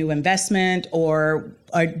or a new investment or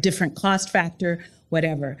a different cost factor,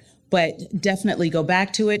 whatever. But definitely go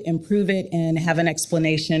back to it, improve it, and have an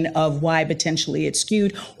explanation of why potentially it's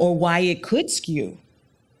skewed or why it could skew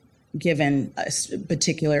given a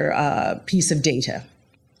particular piece of data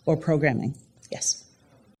or programming. Yes.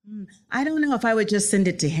 I don't know if I would just send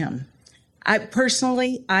it to him. I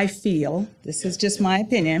feel, this is just my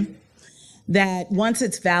opinion, that once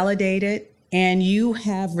it's validated and you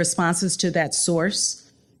have responses to that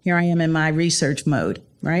source, here I am in my research mode,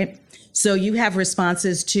 right? So you have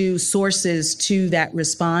responses to sources to that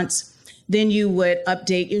response, then you would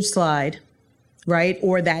update your slide, right?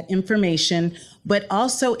 Or that information, but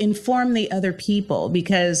also inform the other people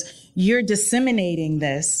because you're disseminating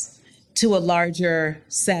this to a larger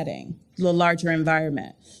setting, a larger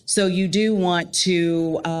environment. So you do want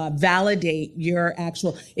to validate your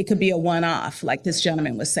it could be a one-off, like this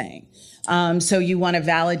gentleman was saying. So you want to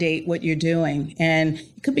validate what you're doing. And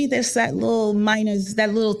it could be that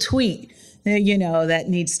little tweet, that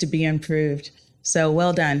needs to be improved. So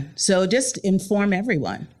well done. So just inform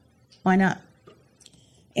everyone. Why not?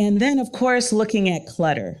 And then, of course, looking at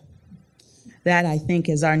clutter. That, I think,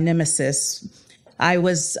 is our nemesis.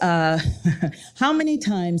 How many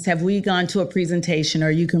times have we gone to a presentation,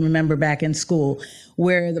 or you can remember back in school,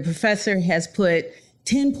 where the professor has put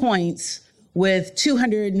 10 points with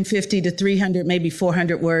 250 to 300, maybe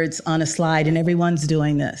 400 words on a slide, and everyone's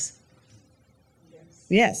doing this?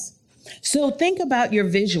 Yes. So think about your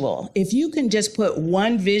visual. If you can just put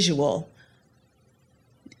one visual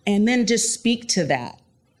and then just speak to that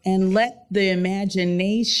and let the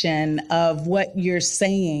imagination of what you're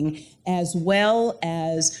saying as well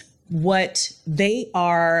as what they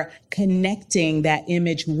are connecting that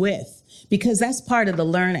image with, because that's part of the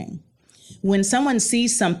learning. When someone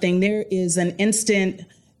sees something, there is an instant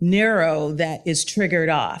neuro that is triggered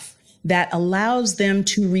off that allows them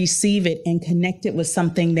to receive it and connect it with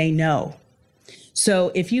something they know.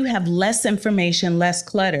 So if you have less information, less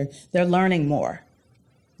clutter, they're learning more,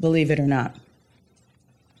 believe it or not.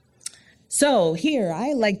 So here,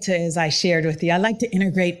 as I shared with you, I like to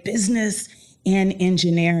integrate business and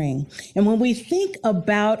engineering. And when we think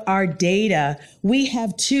about our data, we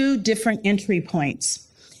have two different entry points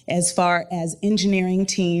as far as engineering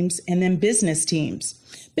teams and then business teams.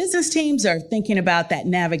 Business teams are thinking about that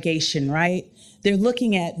navigation, right? They're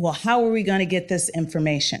looking at, well, how are we going to get this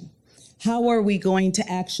information? How are we going to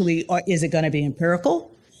actually, or is it going to be empirical?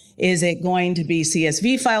 Is it going to be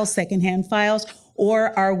CSV files, secondhand files?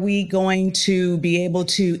 Or are we going to be able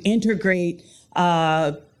to integrate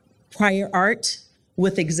prior art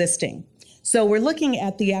with existing? So we're looking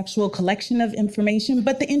at the actual collection of information,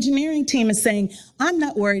 but the engineering team is saying, I'm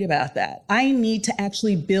not worried about that. I need to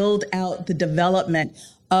actually build out the development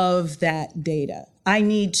of that data. I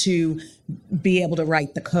need to be able to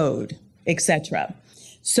write the code, etc.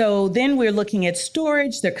 So then we're looking at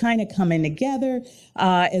storage. They're kind of coming together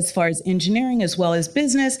as far as engineering as well as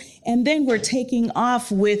business. And then we're taking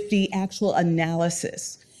off with the actual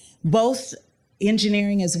analysis. Both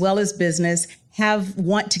engineering as well as business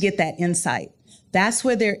want to get that insight. That's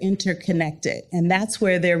where they're interconnected. And that's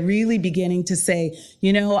where they're really beginning to say,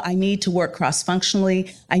 I need to work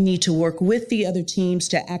cross-functionally. I need to work with the other teams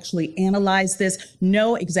to actually analyze this,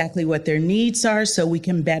 know exactly what their needs are so we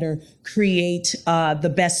can better create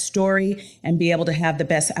the best story and be able to have the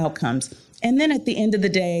best outcomes. And then at the end of the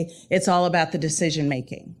day, it's all about the decision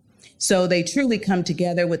making. So they truly come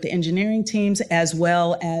together with the engineering teams as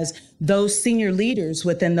well as those senior leaders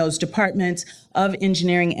within those departments of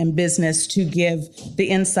engineering and business to give the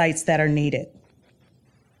insights that are needed.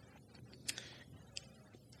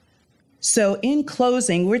 So in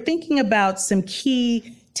closing, we're thinking about some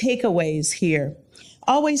key takeaways here.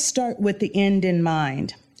 Always start with the end in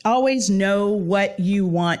mind. Always know what you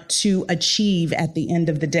want to achieve at the end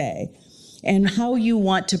of the day. and how you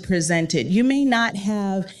want to present it. You may not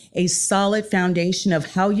have a solid foundation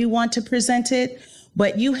of how you want to present it,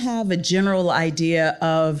 but you have a general idea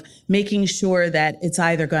of making sure that it's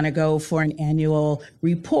either going to go for an annual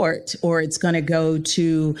report or it's going to go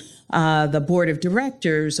to the board of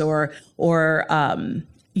directors or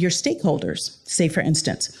your stakeholders, say, for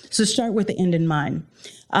instance. So start with the end in mind.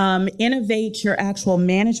 Innovate your actual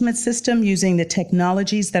management system using the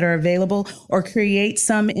technologies that are available, or create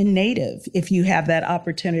some in native if you have that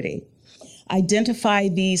opportunity. Identify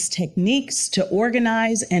these techniques to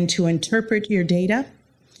organize and to interpret your data.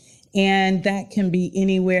 And that can be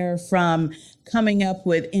anywhere from coming up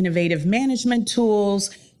with innovative management tools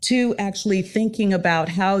to actually thinking about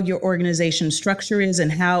how your organization structure is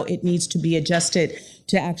and how it needs to be adjusted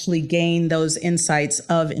to actually gain those insights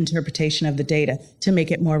of interpretation of the data to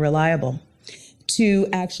make it more reliable. To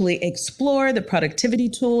actually explore the productivity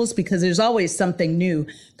tools, because there's always something new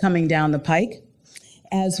coming down the pike,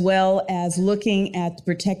 as well as looking at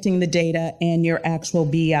protecting the data and your actual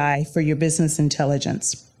BI for your business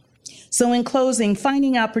intelligence. So in closing,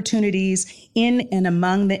 finding opportunities in and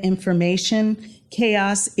among the information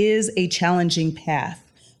chaos is a challenging path,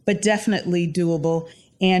 but definitely doable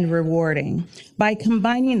and rewarding. By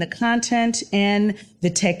combining the content and the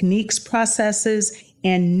techniques, processes,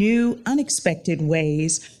 and new unexpected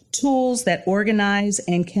ways, tools that organize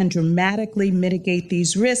and can dramatically mitigate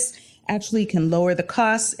these risks actually can lower the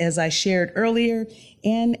costs, as I shared earlier,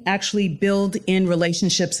 and actually build in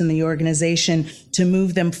relationships in the organization to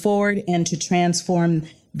move them forward and to transform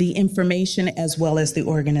the information as well as the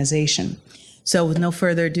organization. So with no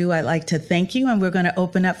further ado, I'd like to thank you, and we're going to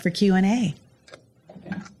open up for Q&A.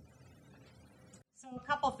 So a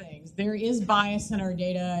couple things. There is bias in our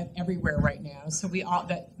data everywhere right now. So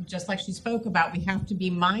just like she spoke about, we have to be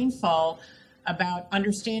mindful about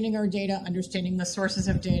understanding our data, understanding the sources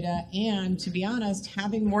of data, and to be honest,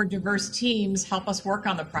 having more diverse teams help us work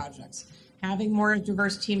on the projects. Having more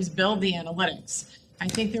diverse teams build the analytics. I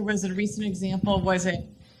think there was a recent example, was it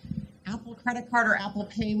Apple credit card or Apple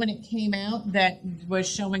Pay when it came out, that was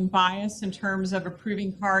showing bias in terms of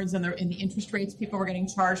approving cards and the interest rates people were getting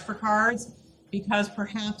charged for cards, because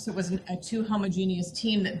perhaps it was a too homogeneous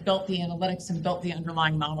team that built the analytics and built the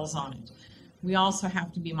underlying models on it. We also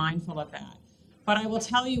have to be mindful of that. But I will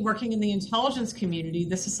tell you, working in the intelligence community,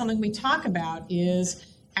 this is something we talk about, is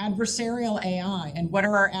adversarial AI, and what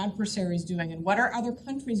are our adversaries doing, and what are other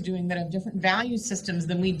countries doing that have different value systems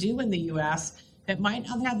than we do in the US that might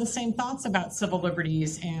not have the same thoughts about civil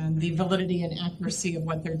liberties and the validity and accuracy of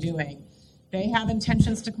what they're doing. They have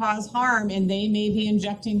intentions to cause harm, and they may be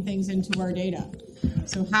injecting things into our data.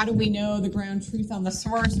 So how do we know the ground truth on the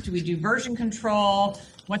source? Do we do version control?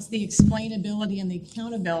 What's the explainability and the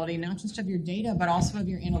accountability, not just of your data, but also of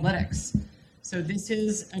your analytics? So this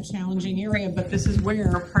is a challenging area, but this is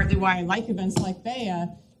where partly why I like events like BEA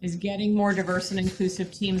is getting more diverse and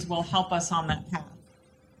inclusive teams will help us on that path.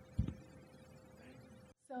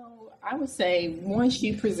 So I would say once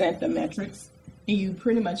you present the metrics and you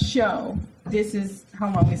pretty much show this is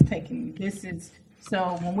how long it's taking,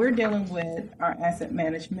 so when we're dealing with our asset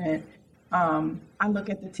management, I look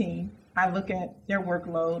at the team. I look at their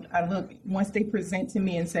workload. Once they present to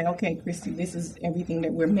me and say, okay, Christy, this is everything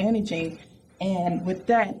that we're managing. And with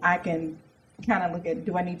that, I can kind of look at,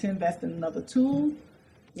 do I need to invest in another tool,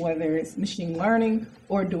 whether it's machine learning,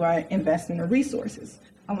 or do I invest in the resources?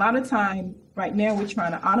 A lot of time right now, we're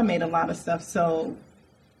trying to automate a lot of stuff. So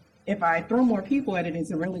if I throw more people at it,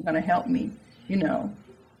 is it really going to help me?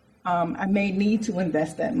 I may need to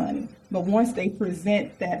invest that money. But once they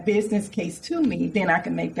present that business case to me, then I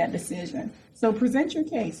can make that decision. So present your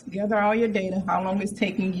case, gather all your data, how long it's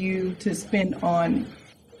taking you to spend on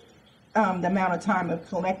the amount of time of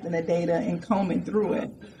collecting the data and combing through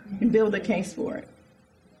it, and build a case for it.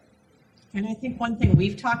 And I think one thing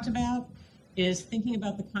we've talked about is thinking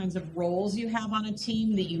about the kinds of roles you have on a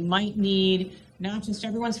team that you might need. Not just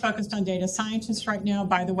everyone's focused on data scientists right now.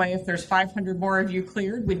 By the way, if there's 500 more of you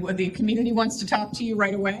cleared, the community wants to talk to you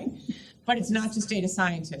right away. But it's not just data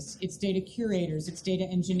scientists. It's data curators. It's data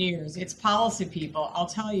engineers. It's policy people. I'll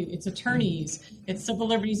tell you, it's attorneys. It's civil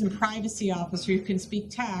liberties and privacy officers who can speak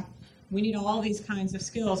tech. We need all these kinds of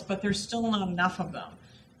skills, but there's still not enough of them.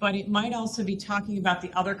 But it might also be talking about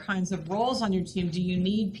the other kinds of roles on your team. Do you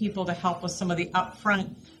need people to help with some of the upfront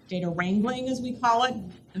data wrangling, as we call it,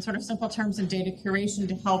 in sort of simple terms, and data curation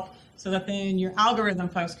to help so that then your algorithm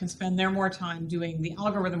folks can spend their more time doing the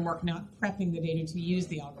algorithm work, not prepping the data to use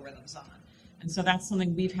the algorithms on. And so that's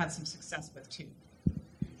something we've had some success with too.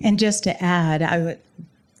 And just to add, I would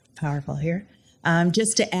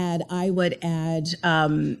add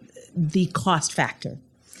the cost factor.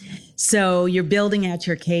 So you're building out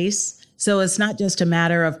your case. So it's not just a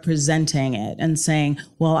matter of presenting it and saying,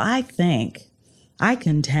 well, I think, I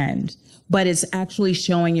contend, but it's actually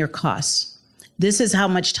showing your costs. This is how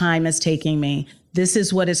much time it's taking me. This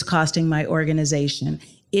is what it's costing my organization.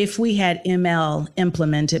 If we had ML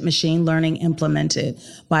implemented, machine learning implemented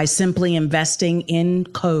by simply investing in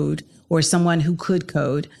code or someone who could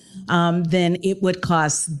code, then it would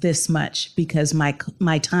cost this much because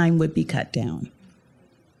my time would be cut down.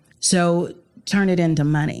 So turn it into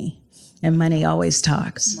money, and money always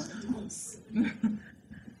talks.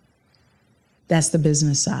 That's the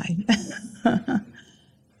business side.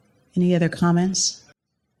 Any other comments?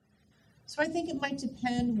 So I think it might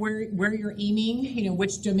depend where you're aiming,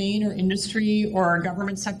 which domain or industry or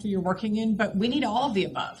government sector you're working in, but we need all of the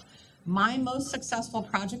above. My most successful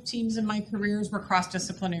project teams in my careers were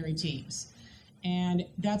cross-disciplinary teams. And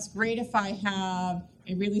that's great if I have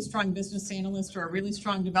a really strong business analyst or a really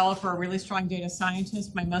strong developer, or a really strong data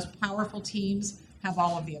scientist. My most powerful teams have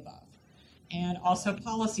all of the above. And also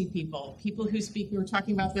policy people who speak, we were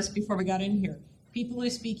talking about this before we got in here, people who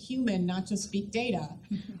speak human, not just speak data.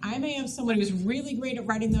 I may have someone who's really great at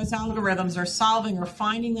writing those algorithms or solving or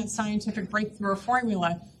finding that scientific breakthrough or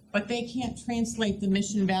formula, but they can't translate the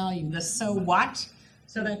mission value, the so what.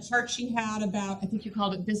 So that chart she had about, I think you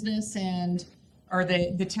called it business or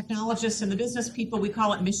the technologists and the business people, we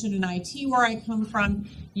call it mission and IT where I come from.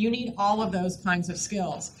 You need all of those kinds of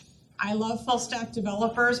skills. I love full stack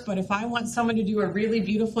developers, but if I want someone to do a really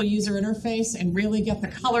beautiful user interface and really get the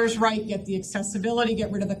colors right, get the accessibility,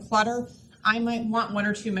 get rid of the clutter, I might want one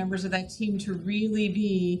or two members of that team to really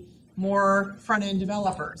be more front-end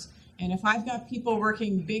developers. And if I've got people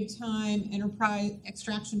working big time enterprise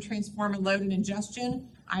extraction, transform, and load and ingestion,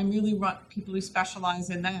 I really want people who specialize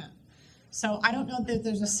in that. So I don't know that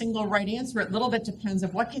there's a single right answer. It a little bit depends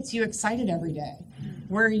of what gets you excited every day.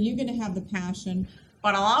 Where are you going to have the passion?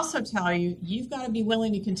 But I'll also tell you, you've got to be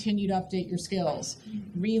willing to continue to update your skills,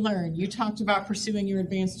 relearn. You talked about pursuing your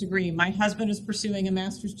advanced degree. My husband is pursuing a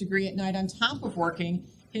master's degree at night on top of working.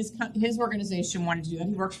 His organization wanted to do that.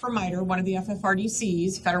 He works for MITRE, one of the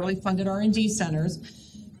FFRDCs, federally funded R&D centers.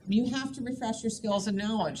 You have to refresh your skills and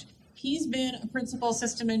knowledge. He's been a principal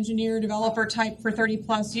system engineer, developer type for 30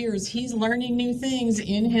 plus years. He's learning new things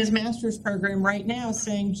in his master's program right now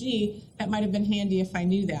saying, gee, that might have been handy if I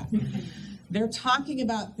knew that. They're talking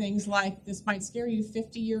about things like this might scare you,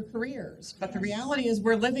 50-year careers. But the reality is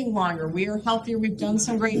we're living longer. We are healthier. We've done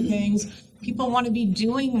some great things. People want to be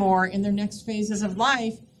doing more in their next phases of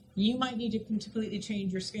life. You might need to completely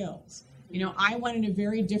change your skills. I went in a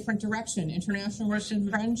very different direction. International Relations and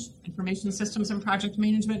French, information systems and project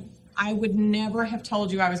management. I would never have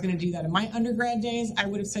told you I was going to do that. In my undergrad days, I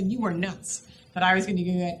would have said you were nuts that I was going to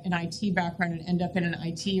get an IT background and end up in an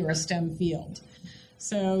IT or a STEM field.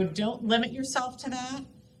 So don't limit yourself to that.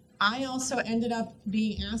 I also ended up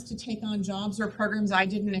being asked to take on jobs or programs I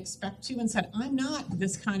didn't expect to and said, I'm not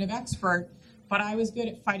this kind of expert, but I was good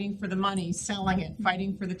at fighting for the money, selling it,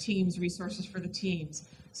 fighting for the teams, resources for the teams.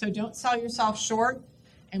 So don't sell yourself short.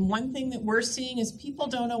 And one thing that we're seeing is people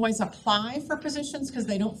don't always apply for positions because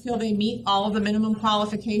they don't feel they meet all of the minimum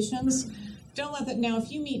qualifications. Don't let that, now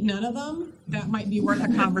if you meet none of them, that might be worth a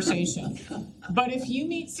conversation. But if you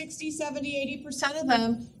meet 60, 70, 80% of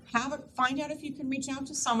them, find out if you can reach out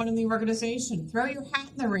to someone in the organization. Throw your hat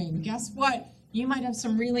in the ring. Guess what? You might have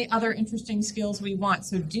some really other interesting skills we want.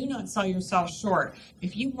 So do not sell yourself short.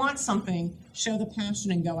 If you want something, show the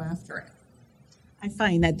passion and go after it. I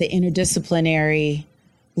find that the interdisciplinary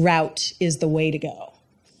route is the way to go.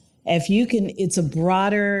 If you can, it's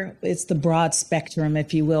the broad spectrum,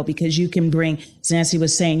 if you will, because you can bring, as Nancy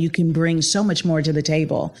was saying, you can bring so much more to the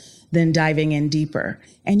table than diving in deeper.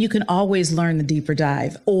 And you can always learn the deeper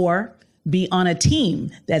dive or be on a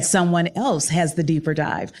team that someone else has the deeper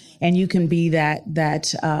dive. And you can be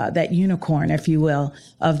that unicorn, if you will,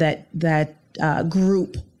 of that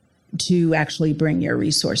group to actually bring your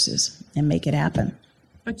resources and make it happen.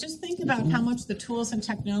 But just think about how much the tools and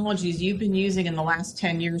technologies you've been using in the last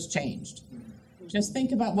 10 years changed. Just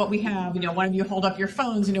think about what we have. One of you hold up your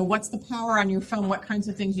phones. What's the power on your phone? What kinds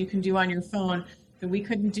of things you can do on your phone that we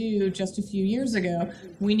couldn't do just a few years ago?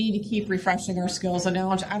 We need to keep refreshing our skills and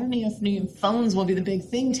knowledge. I don't know if new phones will be the big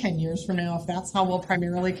thing 10 years from now. If that's how we'll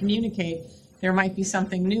primarily communicate, there might be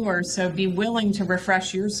something newer. So be willing to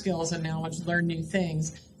refresh your skills and knowledge, learn new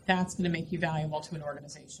things. That's going to make you valuable to an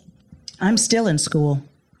organization. I'm still in school.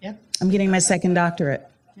 Yep. I'm getting my second doctorate.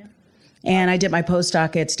 Yep. And I did my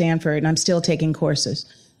postdoc at Stanford, and I'm still taking courses.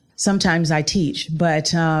 Sometimes I teach,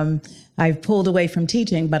 but I've pulled away from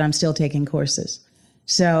teaching, but I'm still taking courses.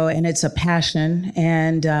 So, and it's a passion.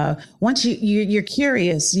 And once you're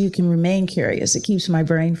curious, you can remain curious. It keeps my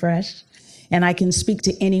brain fresh. And I can speak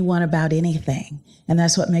to anyone about anything. And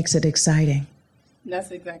that's what makes it exciting.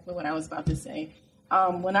 That's exactly what I was about to say.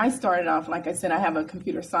 When I started off, like I said, I have a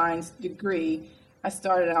computer science degree. I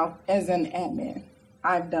started off as an admin.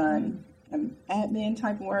 I've done admin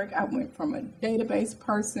type of work. I went from a database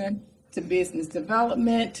person to business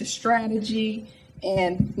development to strategy.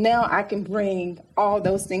 And now I can bring all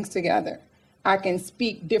those things together. I can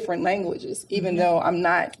speak different languages, even though I'm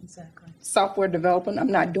not software developing.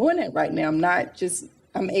 I'm not doing it right now.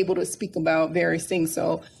 I'm able to speak about various things.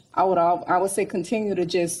 So I would say continue to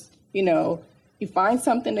just, you find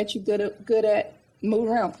something that you're good at, move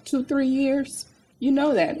around 2-3 years,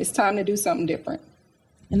 that it's time to do something different.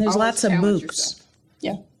 And there's Always lots of challenge MOOCs. yourself.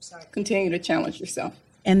 Yeah, continue to challenge yourself.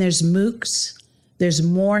 And there's MOOCs. There's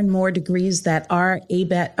more and more degrees that are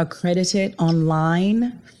ABET accredited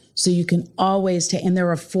online. So you can always and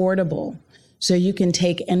they're affordable. So you can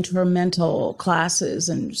take incremental classes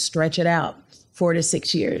and stretch it out 4 to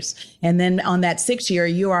 6 years. And then on that 6th year,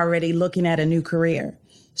 you're already looking at a new career.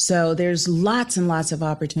 So there's lots and lots of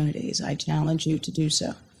opportunities. I challenge you to do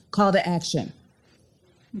so. Call to action.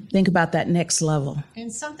 Think about that next level. And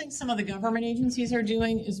something some of the government agencies are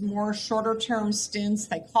doing is more shorter term stints.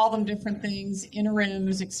 They call them different things,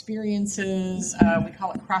 interims, experiences. We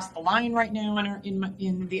call it cross the line right now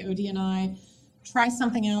in the OD&I. Try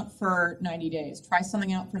something out for 90 days. Try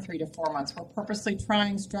something out for 3 to 4 months. We're purposely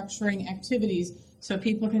structuring activities so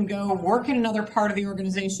people can go work in another part of the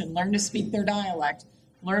organization, learn to speak their dialect,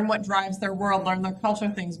 learn what drives their world, learn their culture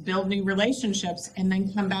things, build new relationships, and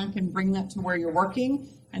then come back and bring that to where you're working.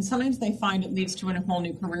 And sometimes they find it leads to a whole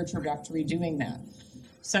new career trajectory doing that.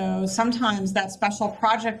 So sometimes that special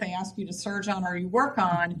project they ask you to surge on or you work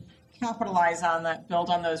on, capitalize on that, build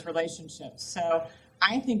on those relationships. So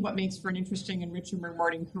I think what makes for an interesting and rich and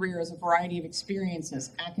rewarding career is a variety of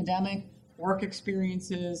experiences, academic, work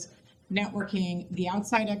experiences, networking, the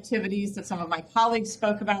outside activities that some of my colleagues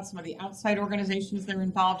spoke about, some of the outside organizations they're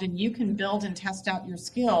involved in. You can build and test out your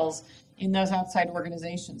skills in those outside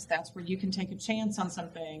organizations. That's where you can take a chance on some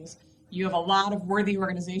things. You have a lot of worthy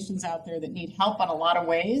organizations out there that need help in a lot of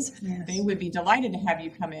ways. Yes. They would be delighted to have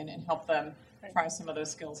you come in and help them try some of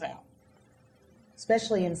those skills out.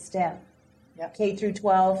 Especially in STEM. Yep. K through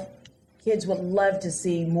 12, kids would love to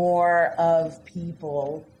see more of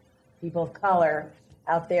people of color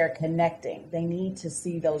out there connecting. They need to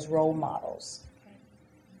see those role models. Okay.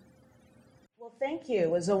 Well, thank you.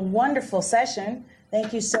 It was a wonderful session.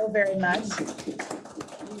 Thank you so very much.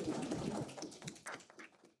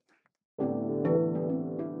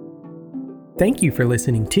 Thank you for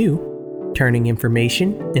listening to Turning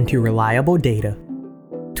Information into Reliable Data,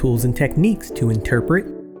 Tools and Techniques to Interpret,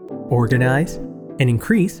 Organize, and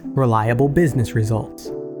Increase Reliable Business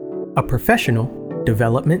Results, a professional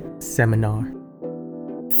development seminar.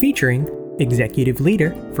 Featuring Executive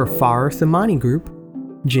Leader for Farah Samani Group,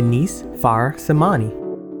 Janice Farah Samani.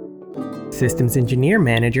 Systems Engineer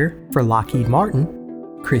Manager for Lockheed Martin,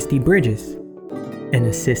 Christy Bridges. An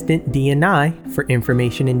Assistant D&I for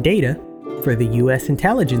Information and Data for the U.S.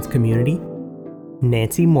 Intelligence Community,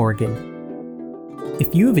 Nancy Morgan.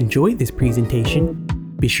 If you have enjoyed this presentation,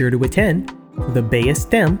 be sure to attend the BEA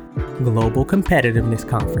STEM Global Competitiveness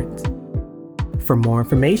Conference. For more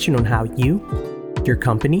information on how you, your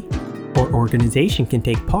company, or organization can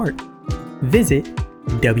take part, visit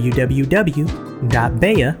www.bea.org.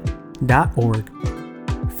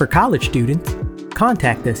 For college students,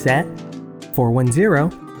 contact us at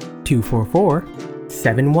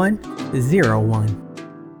 410-244-7101.